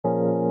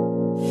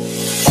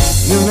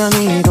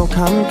유난히도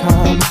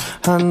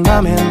캄캄한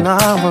밤에 나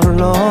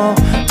홀로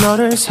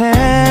너를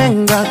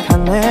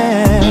생각하네.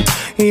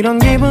 이런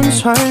기분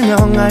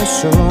설명할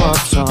수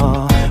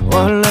없어.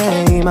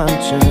 원래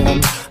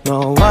이맘쯤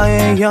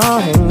너와의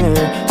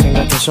여행을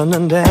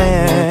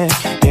생각했었는데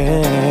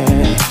yeah,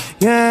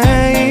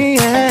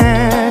 yeah,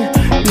 yeah.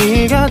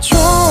 네가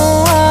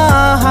좋아하던.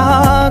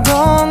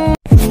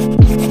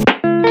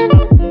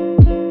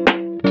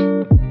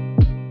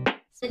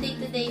 The date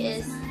today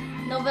is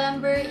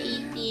November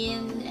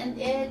 18 and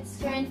it's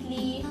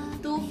currently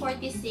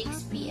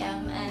 2:46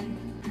 p.m. and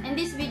in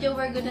this video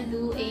we're gonna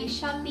do a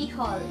Shopee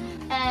haul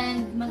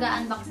and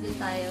mag-unbox din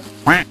tayo.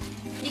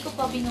 Hindi ko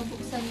pa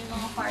binubuksan yung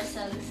mga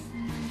parcels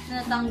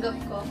na natanggap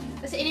ko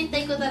kasi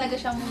inintay ko talaga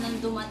siya munang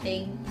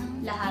dumating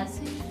lahat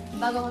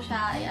bago ko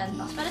siya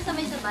i-unbox. Para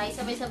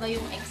sabay-sabay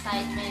yung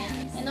excitement.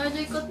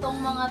 In-order ko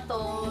tong mga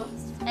to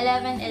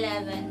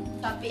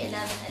 11/11, Shopee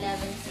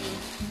 11/11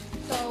 sale.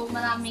 So,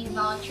 maraming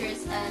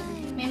vouchers and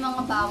may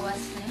mga bawas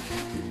na.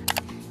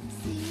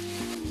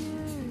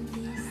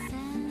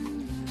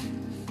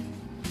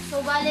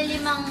 So, bale 5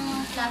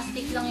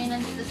 plastic lang yun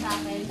nandito sa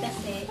akin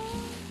kasi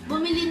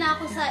bumili na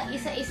ako sa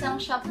isa-isang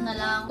shop na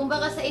lang.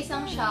 Kumbaga sa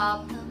isang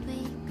shop,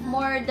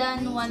 more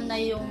than 1 na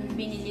yung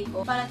binili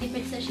ko para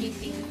tipid sa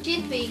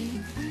shipping.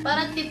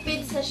 Para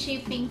tipid sa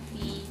shipping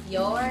fee.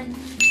 Yorn.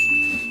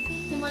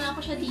 Simulan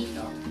ko siya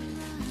dito.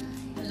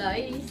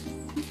 Nice.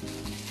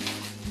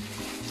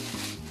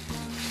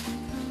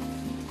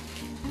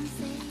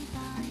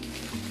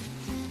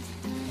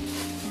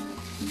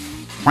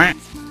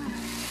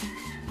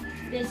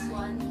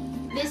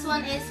 This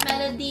one is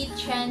Melody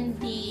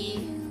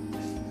Trendy.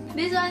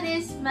 This one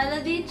is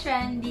Melody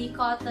Trendy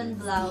cotton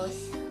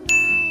blouse.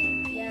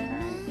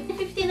 Yan.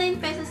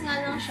 59 pesos nga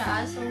lang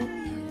siya. So,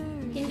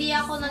 hindi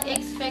ako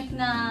nag-expect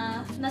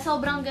na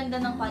sobrang ganda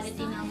ng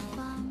quality ng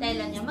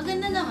tela niya.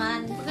 Maganda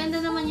naman.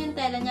 Maganda naman yung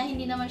tela niya.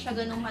 Hindi naman siya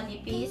ganung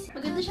manipis.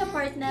 Maganda siya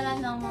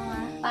partneran ng mga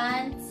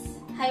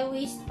pants,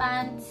 high-waist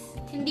pants.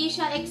 Hindi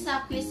siya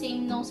exactly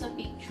same nung sa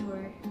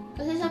picture.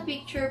 Kasi sa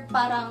picture,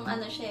 parang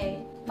ano siya eh.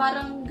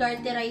 Parang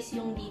garterize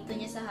yung dito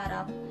niya sa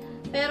harap.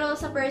 Pero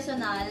sa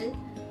personal,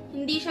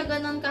 hindi siya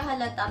ganun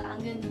kahalata.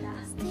 Ang ganda.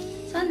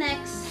 So,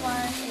 next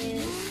one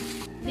is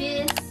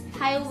this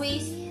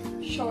high-waist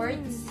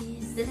shorts.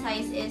 The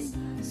size is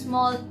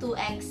small to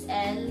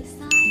XL.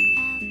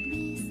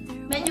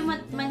 Medyo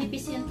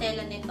manipis yung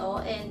tela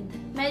nito and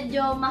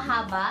medyo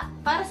mahaba.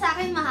 Para sa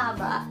akin,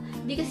 mahaba.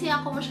 Di kasi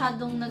ako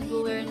masyadong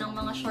nag-wear ng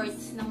mga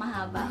shorts na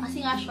mahaba.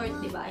 Kasi nga short,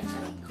 diba? Ay,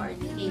 sarap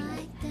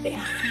cardigan.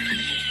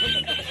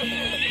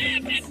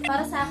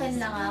 Para sa akin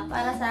lang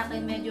para sa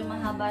akin medyo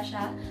mahaba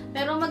siya.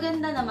 Pero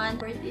maganda naman.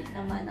 Worth it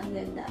naman. Ang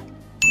ganda.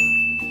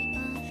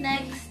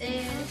 Next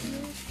is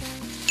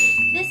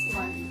this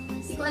one.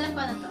 Hindi ko alam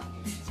kung ano to.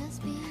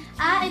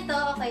 Ito.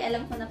 Okay,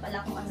 alam ko na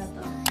pala kung ano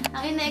to.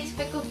 Ang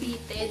ina-expect ko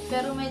fitted,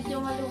 pero medyo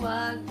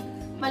maluwag.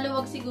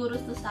 Maluwag siguro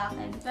to sa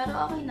akin. Pero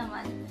okay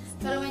naman.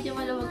 Pero medyo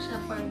maluwag siya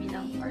for me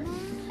lang.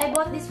 I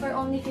bought this for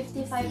only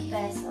 55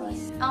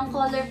 pesos. Ang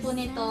color po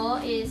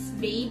nito is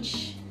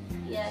beige.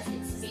 Yes,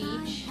 it's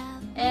beige.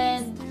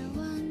 And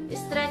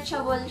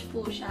stretchable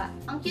po siya.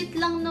 Ang cute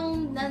lang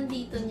nung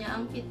nandito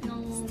niya. Ang cute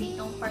nung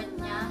ditong part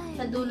niya.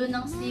 Sa dulo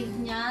ng sleeve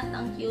niya.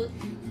 Ang cute.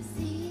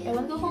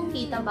 Ewan ko kung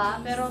kita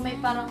ba. Pero may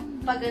parang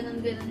pag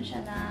ganun-ganun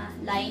siya na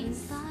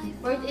lines.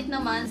 Worth it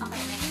naman. Okay,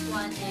 next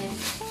one is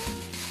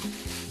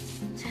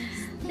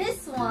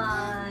this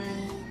one.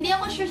 Hindi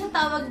ako sure sa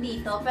tawag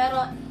dito,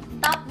 pero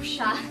top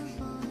siya.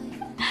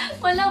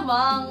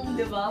 Malamang,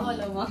 di ba?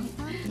 Malamang.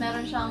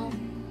 Meron siyang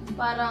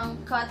parang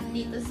cut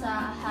dito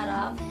sa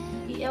harap.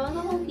 Ewan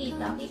ko kung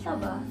kita. Kita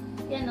ba?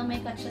 Yan, no,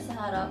 may cut siya sa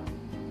harap.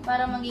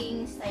 Para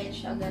magiging style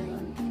siya,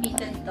 ganun.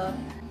 Fitted to.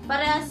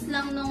 Parehas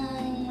lang nung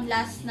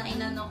last na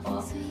inano ko.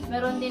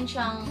 Meron din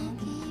siyang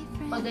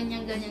pag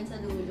ganyan-ganyan sa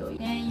dulo.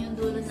 Yan yung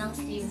dulo ng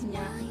sleeve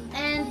niya.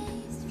 And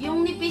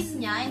yung nipis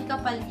niya, yung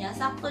kapal niya,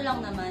 sakto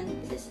lang naman.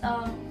 This is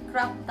a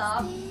crop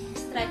top.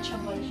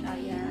 Stretchable siya.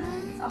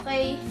 Yan.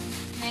 Okay.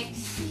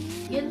 Next.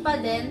 Yun pa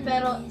din,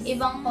 pero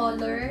ibang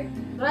color.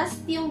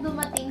 Rust yung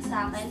dumating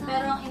sa akin.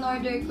 Pero ang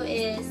in-order ko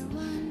is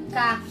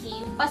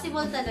khaki.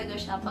 Possible talaga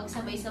siya pag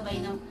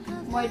sabay-sabay ng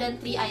more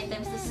than 3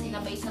 items tapos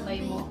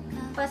sinabay-sabay mo.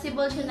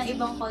 Possible siya na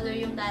ibang color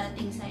yung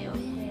darating sa'yo.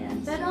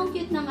 Ayan. Pero ang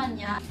cute naman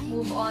niya.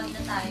 Move on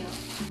na tayo.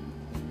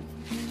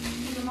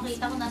 Hindi ko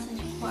makita kung nasan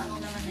yung kung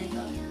anong naman na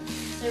ito.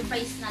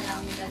 Surprise na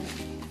lang. Ganun.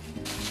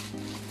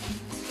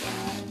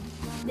 Ayan.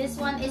 This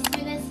one is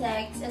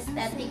unisex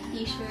aesthetic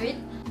t-shirt.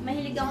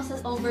 Mahilig ako sa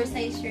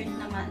oversized shirt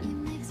naman.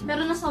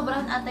 Pero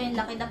nasobrahan ata yung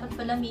laki. Dapat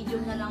pala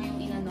medium na lang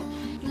yung inano.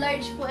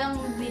 Large po yung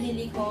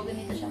binili ko.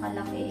 Ganito siya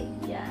kalaki.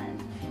 Yan.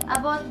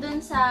 About dun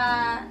sa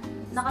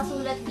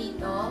nakasulat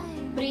dito,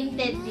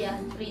 printed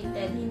yan.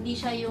 Printed. Hindi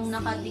siya yung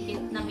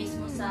nakadikit na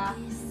mismo sa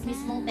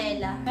mismong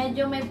tela.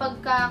 Medyo may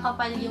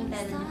pagkakapal yung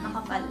tela niya.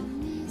 Nakapal.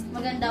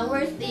 Maganda.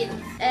 Worth it.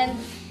 And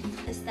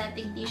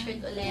aesthetic t-shirt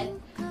ulit.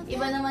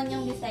 Iba naman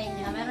yung design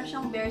niya. Meron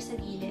siyang bear sa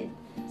gilid.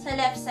 Sa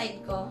left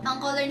side ko.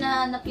 Ang color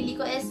na napili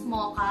ko is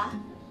mocha.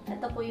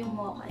 Ito po yung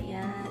mocha,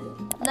 yan.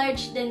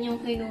 Large din yung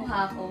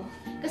kinuha ko.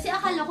 Kasi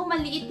akala ko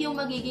magiging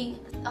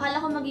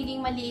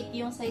maliit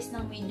yung size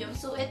ng medium.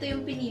 So, ito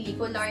yung pinili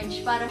ko,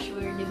 large, para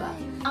sure, di ba?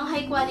 Ang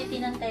high quality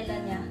ng tela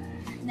niya.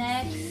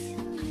 Next,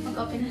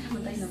 mag-open na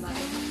naman tayo na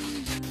bago.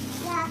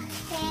 Look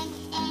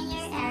in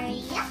your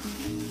area.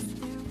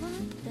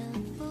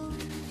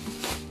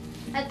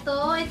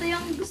 Ito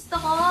yung gusto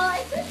ko.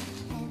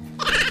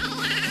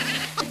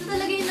 Ito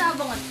talaga yung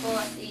naabangan ko.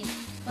 As in,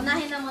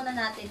 unahin na muna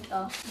natin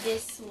to.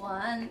 This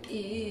one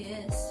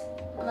is...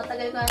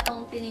 Matagal ko na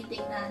itong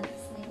tinitignan.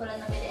 Hindi ko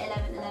lang nabili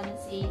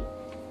 11/11 sale.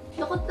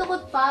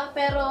 Lukot-lukot pa,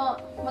 pero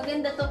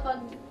maganda to pag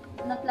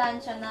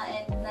na-plancha na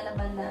and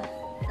nalaban na.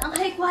 Ang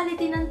high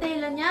quality ng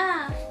tela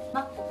niya.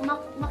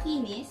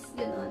 Makinis.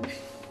 Ganun.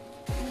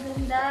 Ang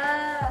ganda.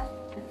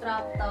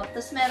 Crop top.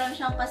 Tapos meron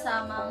siyang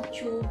kasamang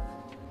tube.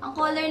 Ang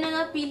color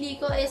na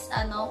napili ko is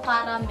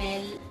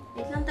caramel.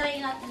 Wait lang, try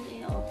natin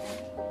i-open.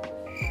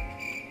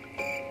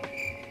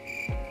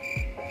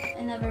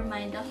 Never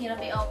mind. Ang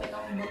hirap i-open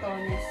ang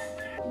butones.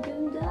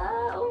 Ganda!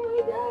 Oh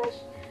my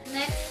gosh!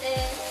 Next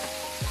is,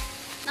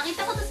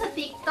 nakita ko to sa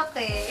TikTok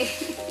eh.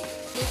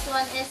 This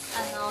one is,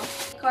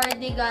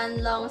 cardigan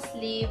long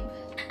sleeve.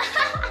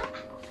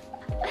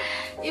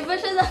 Iba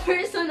siya sa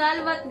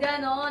personal, ba't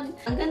ganon?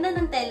 Ang ganda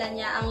ng tela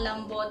niya, ang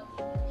lambot.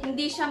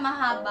 Hindi siya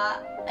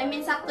mahaba. I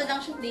mean, sakto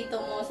lang siya dito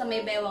mo, sa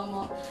may bewang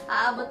mo.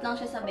 Aabot lang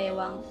siya sa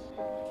bewang.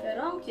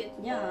 Pero ang cute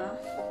niya.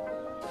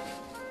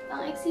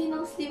 Ang iksi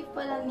ng sleeve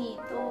pala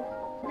nito.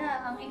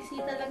 Ang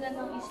iksi talaga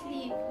ng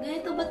sleeve.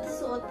 Ganito ba ito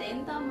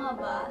suotin? Tama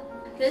ba?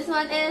 This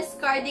one is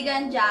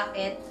cardigan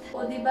jacket.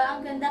 O, diba?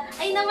 Ang ganda.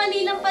 Ay,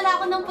 namali lang pala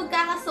ako ng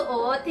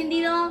pagkakasuot.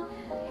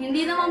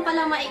 Hindi naman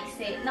pala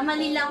maiksi.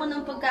 Namali lang ako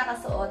ng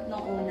pagkakasuot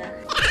nung una.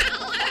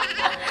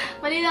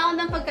 Mali lang ako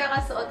ng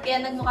pagkakasuot,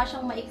 kaya nagmukha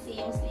siyang maiksi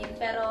yung sleeve.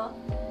 Pero,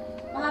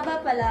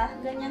 mahaba pala.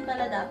 Ganyan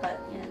pala dapat.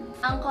 Yan.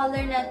 Ang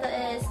color nito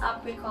is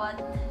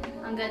apricot.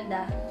 Ang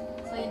ganda.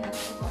 So, yun na.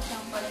 Subok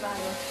siyang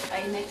palabago.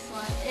 Okay, next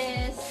one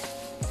is...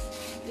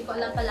 Hindi ko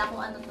alam pala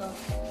kung ano to.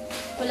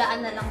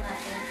 Hulaan na lang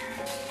natin.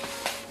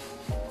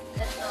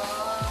 Ito.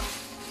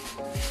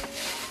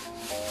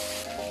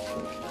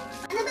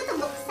 Ano ba ito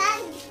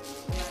buksan?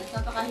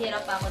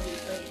 Napakahirap ako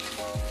dito eh.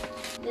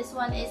 This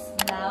one is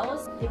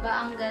blouse. Diba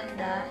ang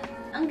ganda?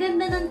 Ang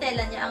ganda ng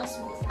tela niya, ang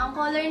smooth. Ang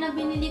color na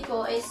binili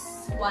ko is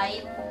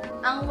white.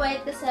 Ang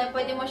white kasi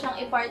pwede mo siyang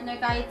i-partner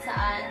kahit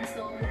saan.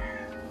 So,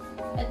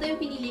 ito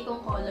yung pinili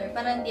kong color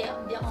para hindi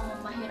ako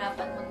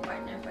mahirapan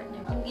mag-partner.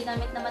 Ang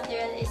ginamit na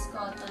material is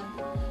cotton.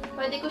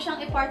 Pwede ko siyang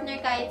i-partner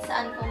kahit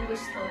saan kung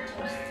gusto.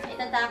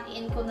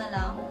 Itatakiin ko na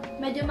lang.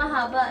 Medyo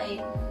mahaba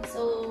eh.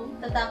 So,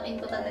 tatakiin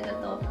ko talaga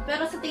to.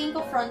 Pero sa tingin ko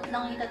front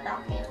lang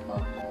itatakiin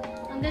ko.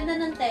 Ang ganda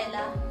ng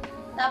tela.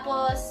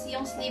 Tapos,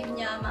 yung sleeve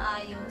niya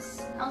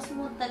maayos. Ang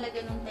smooth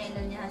talaga ng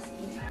tela niya.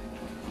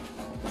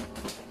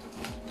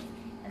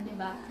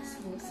 Diba?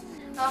 Smooth.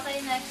 Okay,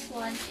 next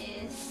one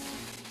is...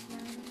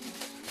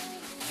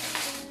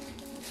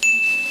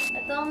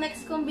 Ito ang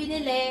next kong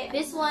binili.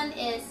 This one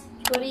is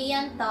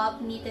Korean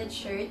top knitted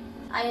shirt.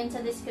 Ayon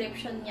sa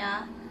description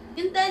niya.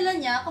 Yung tela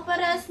niya,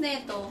 kaparehas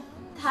nito.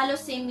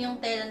 Halos same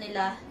yung tela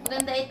nila.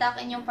 Maganda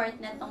itakin yung part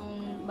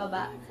netong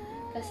baba.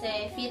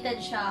 Kasi fitted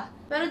siya.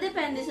 Pero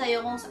depende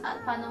sa'yo kung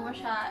paano mo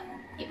siya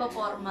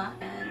ipaporma.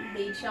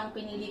 Beige yung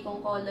pinili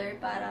kong color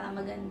para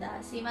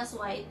maganda. Same as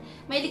white.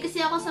 Mahilig kasi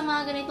ako sa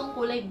mga ganitong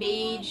kulay.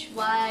 Beige,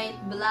 white,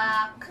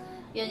 black.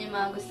 Yan yung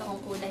mga gusto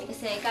kong kulay.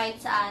 Kasi kahit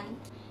saan,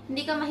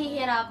 hindi ka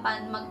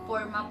mahihirapan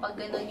magporma pag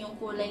ganun yung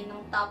kulay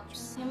ng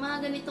tops. Yung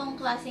mga ganitong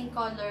klaseng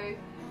color,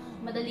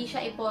 madali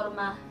siya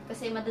iporma.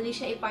 Kasi madali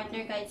siya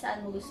i-partner kahit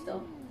saan mo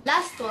gusto.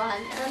 Last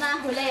one. Ito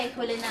na,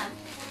 huli na.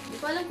 Hindi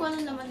ko alam kung ano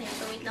naman eh.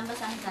 So, wait lang,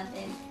 basahin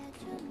natin.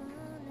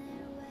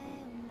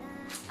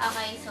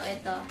 Okay, so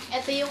ito.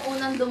 Ito yung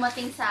unang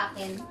dumating sa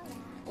akin.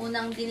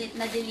 Unang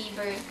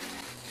na-deliver.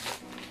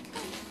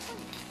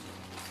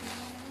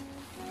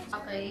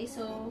 Okay,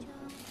 so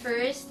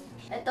first,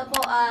 ito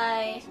po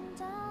ay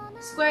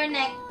square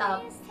neck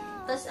top.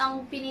 Tapos,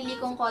 ang pinili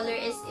kong color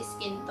is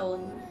skin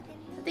tone.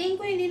 Sa tingin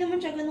ko, hindi naman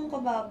siya ganun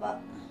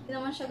kababa. Hindi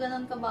naman siya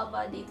ganun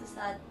kababa dito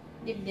sa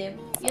dibdib.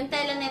 Yung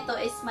tela nito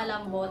is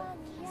malambot.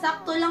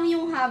 Sakto lang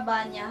yung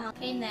haba niya.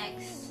 Okay,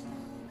 next.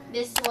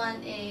 This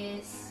one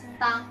is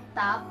tank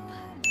top.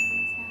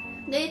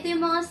 Ito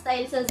yung mga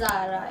style sa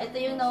Zara. Ito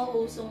yung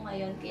nauuso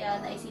ngayon.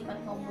 Kaya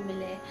naisipan kong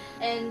bumili.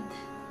 And,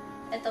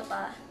 ito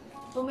pa.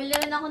 Bumili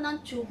rin ako ng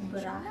tube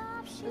bra.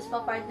 Tapos,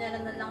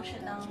 papartneran na lang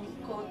siya ng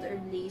coat or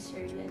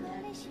blazer.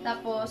 Ganyan.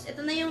 Tapos,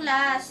 ito na yung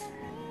last.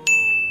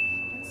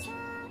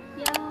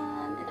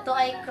 Yan. Ito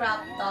ay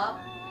crop top.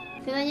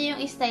 Tignan niyo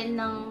yung style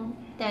ng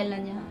tela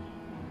niya.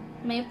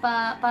 May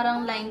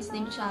parang lines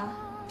din siya.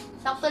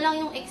 Sakto lang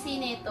yung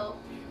iksi nito.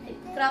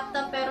 Crop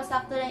top pero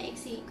sakto lang yung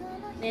iksi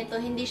nito.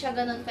 Hindi siya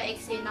ganun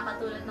ka-iksi na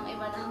katulad ng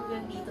iba na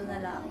hanggang dito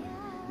na lang.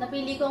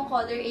 Napili kong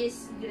color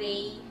is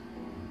gray.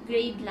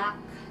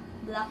 Gray-black.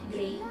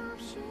 Black-gray.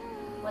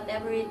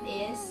 whatever it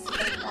is,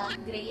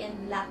 gray and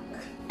black.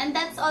 And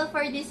that's all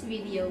for this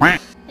video.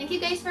 Thank you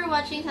guys for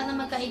watching. Sana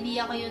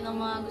magka-idea kayo ng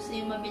mga gusto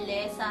nyo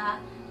mabili sa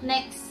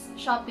next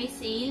Shopee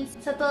sale.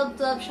 Sa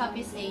 12/12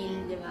 Shopee sale,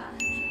 di ba?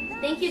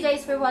 Thank you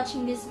guys for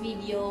watching this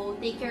video.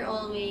 Take care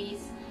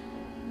always.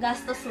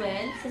 Gastos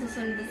well sa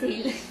susunod na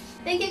sale.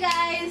 Thank you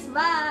guys!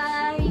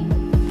 Bye!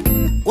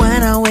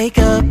 When I wake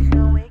up,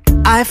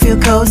 I feel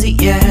cozy,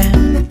 yeah.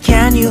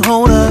 Can you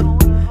hold up?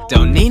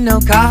 Don't need no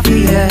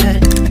coffee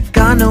yet.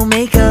 Got no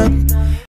makeup,